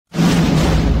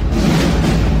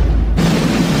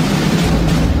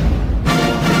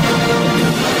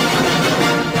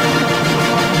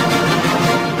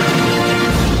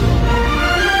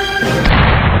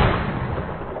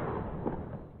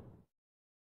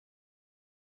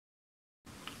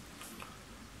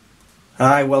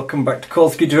Hi, welcome back to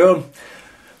Kolsky Drone.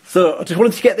 So I just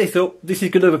wanted to get this up. This is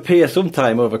going to appear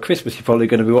sometime over Christmas. You're probably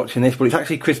going to be watching this, but it's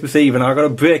actually Christmas Eve and I've got a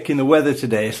break in the weather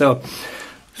today. So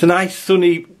it's a nice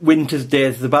sunny winter's day.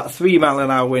 There's about 3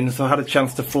 mile/h wind, so I had a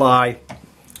chance to fly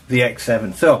the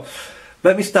X7. So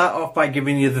let me start off by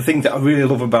giving you the things that I really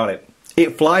love about it.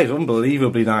 It flies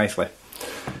unbelievably nicely.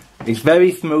 It's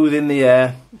very smooth in the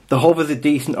air. The hovers are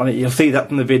decent on it. You'll see that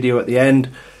from the video at the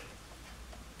end.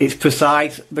 It's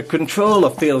precise. The controller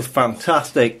feels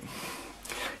fantastic.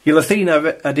 You'll have seen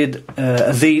I did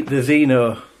the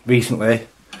Xeno recently,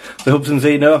 the Hubsan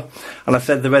Xeno, and I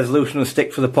said the resolution of the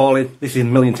stick for the Pauling. This is a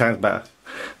million times better.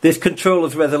 This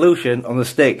controller's resolution on the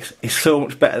sticks is so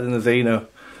much better than the Xeno.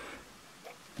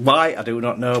 Why, I do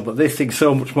not know, but this thing's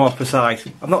so much more precise.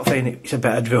 I'm not saying it's a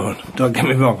better drone, don't get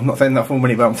me wrong, I'm not saying that for a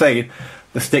minute, but I'm saying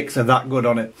the sticks are that good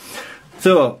on it.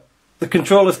 So, the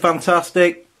controller's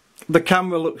fantastic, the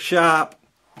camera looks sharp,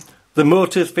 the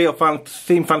motors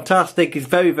seem fantastic, it's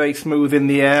very, very smooth in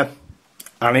the air,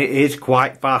 and it is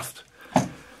quite fast.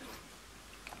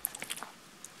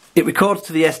 It records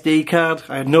to the SD card.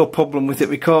 I had no problem with it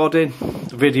recording.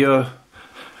 The video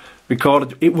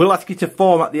recorded. It will ask you to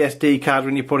format the SD card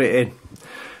when you put it in.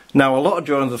 Now a lot of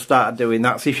drones have started doing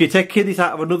that, so if you're taking this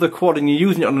out of another quad and you're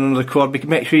using it on another quad,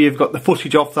 make sure you've got the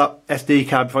footage off that SD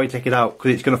card before you take it out,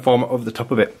 because it's going to format over the top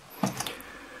of it.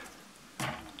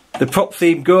 The props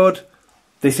seem good.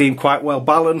 They seem quite well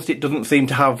balanced. It doesn't seem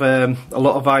to have a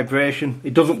lot of vibration.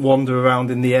 It doesn't wander around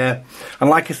in the air.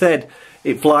 And like I said,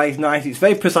 it flies nice. It's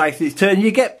very precise in its turn. You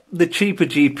get the cheaper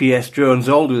GPS drones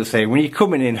all do the same. When you're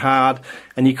coming in hard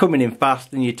and you're coming in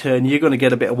fast and you turn, you're going to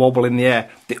get a bit of wobble in the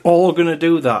air. They're all going to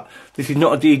do that. This is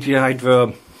not a DJI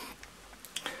drone.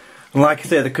 And like I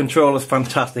say, the controller's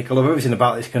fantastic. I love everything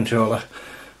about this controller.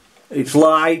 It's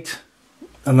light.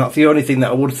 And that's the only thing that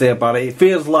I would say about it. It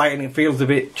feels light and it feels a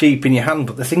bit cheap in your hand,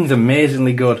 but the thing's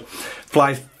amazingly good.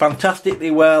 Flies fantastically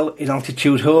well in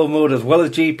altitude hold mode as well as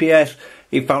GPS.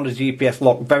 It found a GPS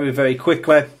lock very, very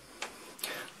quickly.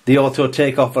 The auto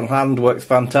takeoff and land works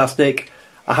fantastic.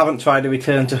 I haven't tried a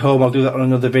return to home, I'll do that on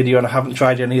another video, and I haven't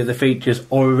tried any of the features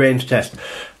or a range test.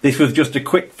 This was just a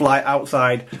quick flight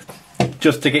outside,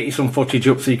 just to get you some footage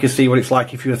up so you can see what it's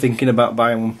like if you were thinking about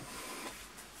buying one.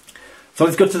 So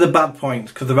let's go to the bad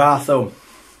points, because there are some.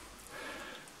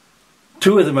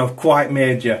 2 of them are quite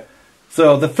major.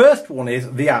 So the first one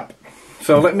is the app.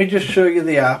 So let me just show you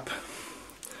the app.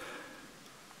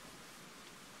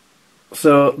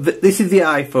 So this is the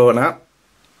iPhone app.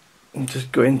 I'll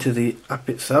just go into the app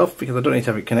itself because I don't need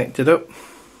to have it connected up.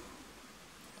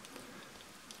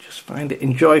 Just find it.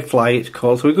 Enjoy Fly it's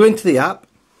called. So we go into the app.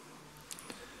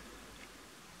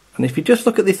 And if you just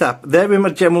look at this app, there in my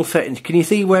general settings, can you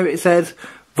see where it says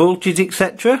voltage,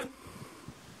 etc.?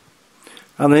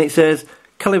 And then it says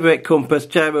calibrate compass,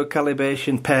 gyro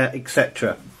calibration, pair,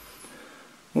 etc.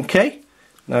 Okay,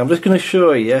 now I'm just going to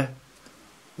show you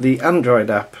the Android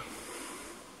app.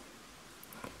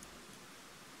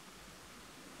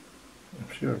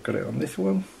 I'm sure I've got it on this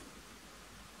one.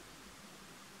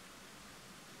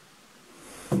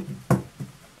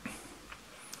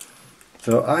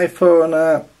 So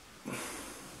iPhone app.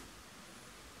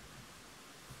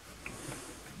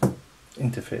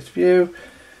 Interface view.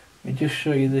 Let me just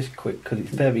show you this quick because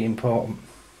it's very important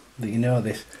that you know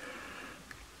this.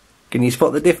 Can you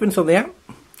spot the difference on the app?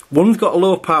 One's got a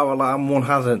low power alarm, one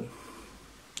hasn't.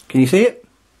 Can you see it?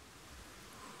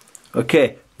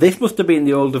 Okay, this must have been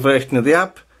the older version of the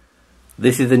app.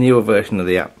 This is the newer version of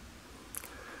the app.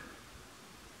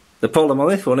 The problem on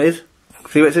this one is,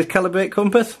 see where it says calibrate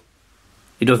compass?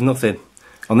 It does nothing.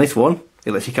 On this one,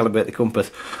 it lets you calibrate the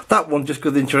compass. That one just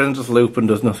goes into a endless loop and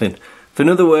does nothing. So in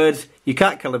other words, you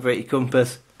can't calibrate your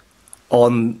compass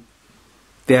on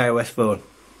the iOS phone.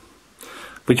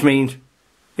 Which means,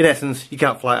 in essence, you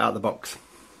can't fly it out of the box.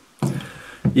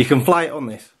 You can fly it on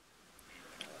this.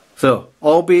 So,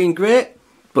 all being great,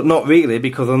 but not really,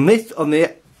 because on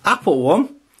the Apple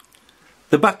one,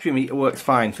 the battery meter works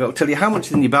fine. So it'll tell you how much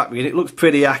is in your battery and it looks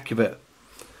pretty accurate.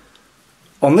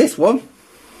 On this one,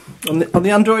 on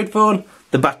the Android phone,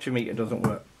 the battery meter doesn't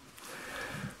work.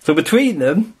 So between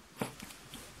them,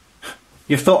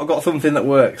 you've sort of got something that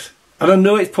works. And I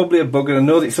know it's probably a bug and I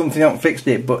know that it's something that hasn't fixed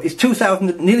it, but it's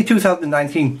nearly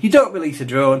 2019. You don't release a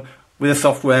drone with a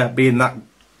software being that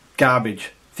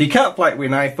garbage. So you can't fly it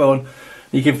with an iPhone,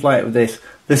 you can fly it with this.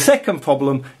 The second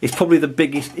problem is probably the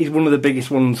biggest, is one of the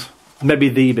biggest ones, maybe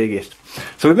the biggest.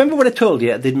 So remember what I told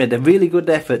you, they'd made a really good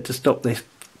effort to stop this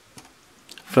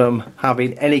from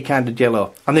having any kind of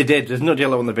jello. And they did, there's no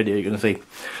jello on the video you're going to see.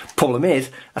 Problem is,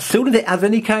 as soon as it has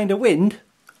any kind of wind,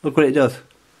 look what it does.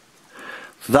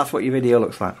 So that's what your video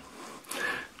looks like.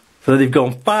 So they've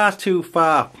gone far too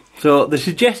far. So the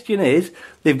suggestion is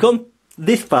they've gone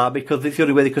this far because it's the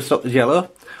only way they could stop the jello,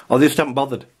 or they just haven't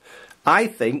bothered. I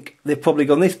think they've probably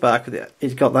gone this far because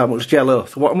it's got that much jello.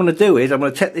 So what I'm going to do is I'm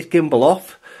going to take this gimbal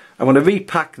off. I'm going to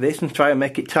repack this and try and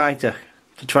make it tighter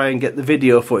to try and get the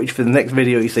video footage for the next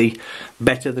video you see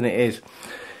better than it is.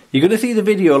 You're going to see the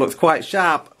video looks quite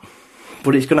sharp,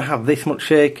 but it's going to have this much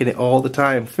shake in it all the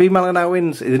time. 3 mile an hour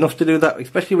winds is enough to do that,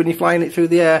 especially when you're flying it through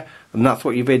the air, and that's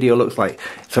what your video looks like.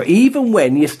 So even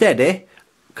when you're steady,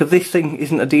 because this thing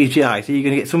isn't a DJI, so you're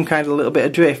going to get some kind of little bit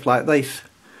of drift like this.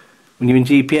 When you're in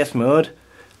GPS mode,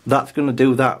 that's going to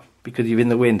do that because you're in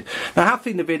the wind. Now I have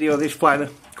seen the video of this flying a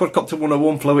quadcopter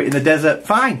 101 flew it in the desert.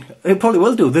 Fine, it probably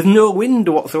will do. There's no wind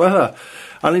whatsoever.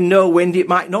 And in no wind it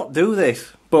might not do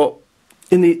this. But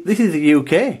this is the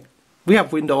UK. We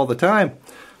have wind all the time.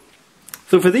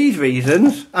 So for these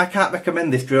reasons, I can't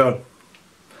recommend this drone.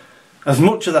 As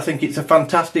much as I think it's a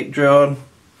fantastic drone,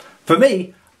 for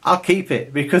me, I'll keep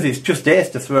it because it's just ace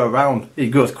to throw around. It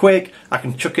goes quick, I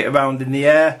can chuck it around in the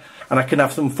air, and I can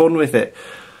have some fun with it.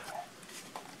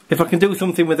 If I can do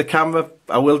something with the camera,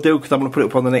 I will do, because I'm going to put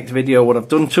it up on the next video what I've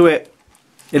done to it,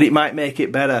 and it might make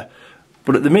it better.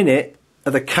 But at the minute,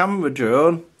 as a camera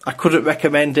drone, I couldn't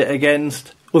recommend it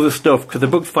against other stuff, because the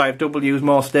Bugs 5W is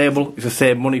more stable, it's the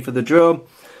same money for the drone.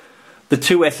 The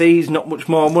 2SE is not much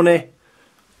more money,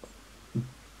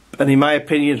 and in my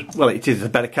opinion, well, it is a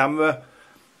better camera.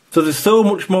 So there's so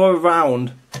much more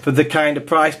around for the kind of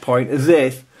price point as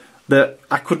this, that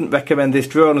I couldn't recommend this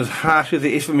drone, as harsh as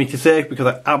it is for me to say, because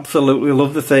I absolutely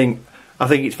love the thing. I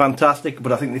think it's fantastic,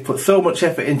 but I think they put so much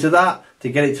effort into that to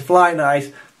get it to fly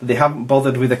nice that they haven't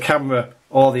bothered with the camera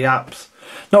or the apps.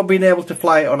 Not being able to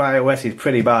fly it on iOS is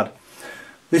pretty bad.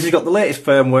 This has got the latest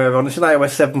firmware on, it's an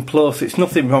iOS 7 Plus, it's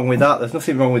nothing wrong with that, there's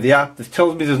nothing wrong with the app. It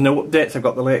tells me there's no updates, I've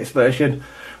got the latest version.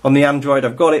 On the Android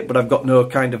I've got it, but I've got no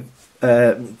kind of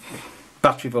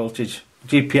battery voltage.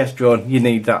 GPS drone, you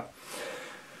need that.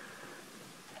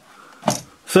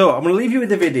 So I'm going to leave you with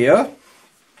the video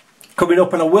coming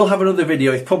up, and I will have another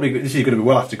video. It's probably, this is going to be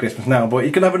well after Christmas now, but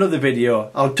you can have another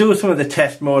video. I'll do some of the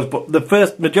test modes, but the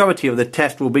first majority of the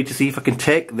test will be to see if I can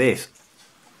take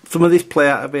some of this play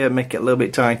out of here and make it a little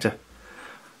bit tighter.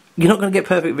 You're not going to get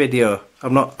perfect video.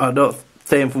 I'm not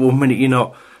saying for 1 minute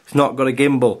it's not got a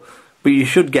gimbal, but you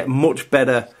should get much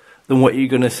better than what you're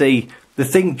going to see. The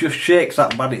thing just shakes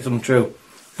that bad, it's untrue,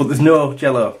 but there's no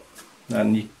jello,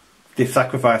 and they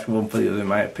sacrifice one for the other in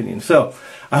my opinion. So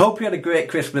I hope you had a great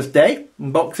Christmas day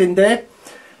and Boxing Day,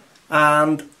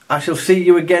 and I shall see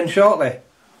you again shortly.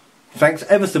 Thanks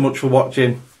ever so much for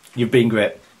watching. You've been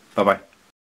great. Bye bye.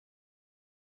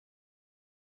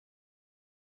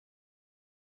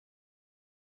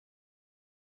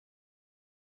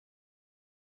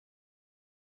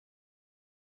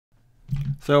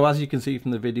 So as you can see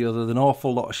from the video, there's an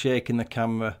awful lot of shake in the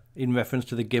camera in reference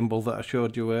to the gimbal that I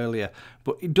showed you earlier.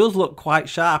 But it does look quite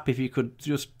sharp if you could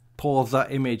just pause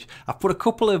that image. I've put a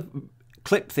couple of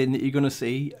clips in that you're going to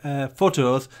see,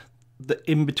 photos that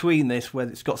in between this where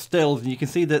it's got stills, and you can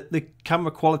see that the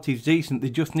camera quality is decent.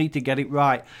 They just need to get it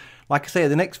right. Like I say,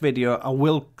 the next video I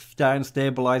will try and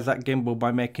stabilise that gimbal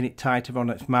by making it tighter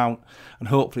on its mount, and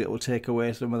hopefully it will take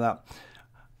away some of that.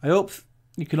 I hope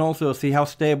you can also see how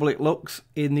stable it looks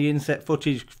in the inset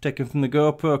footage taken from the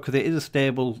GoPro, because it is a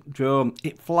stable drone.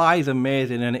 It flies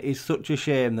amazing, and it is such a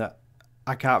shame that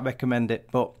I can't recommend it.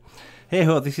 But hey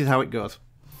ho, this is how it goes.